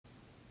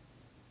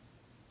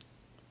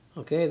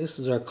Okay, this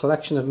is our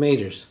collection of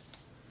majors.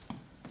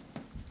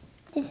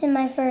 This is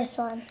my first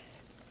one.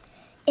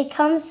 It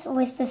comes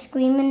with the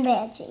Screamin'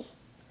 Banshee.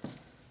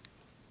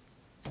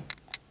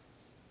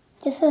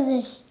 This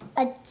is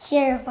a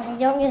sheriff, but I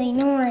don't really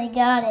know where I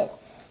got it.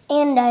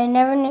 And I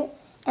never knew,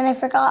 and I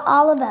forgot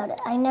all about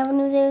it. I never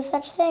knew there was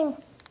such a thing.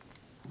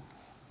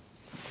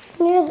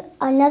 Here's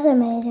another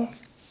major.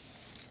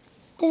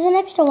 There's an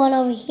extra one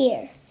over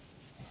here.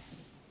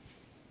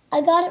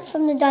 I got it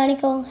from the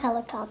Dinoco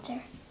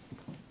helicopter.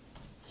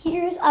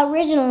 Here's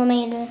original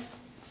major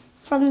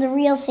from the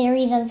real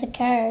series of the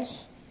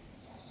Cars.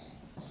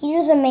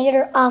 Here's a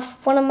major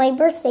off one of my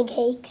birthday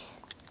cakes,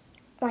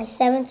 my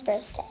 7th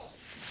birthday.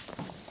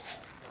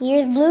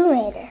 Here's Blue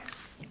Mater.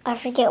 I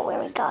forget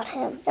where we got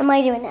him. It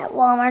might have been at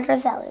Walmart or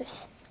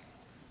Zellers.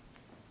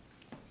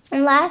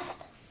 And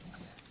last,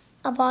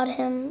 I bought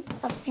him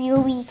a few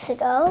weeks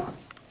ago,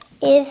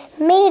 is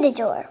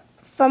Matador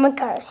from a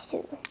Cars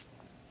 2.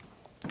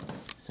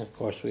 Of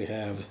course, we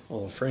have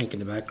old Frank in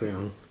the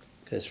background,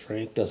 because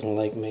Frank doesn't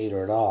like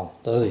Mater at all,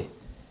 does he?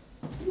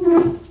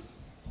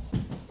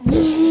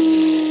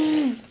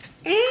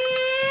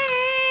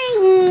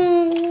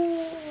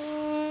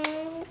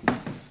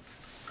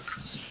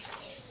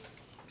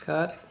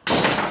 Cut.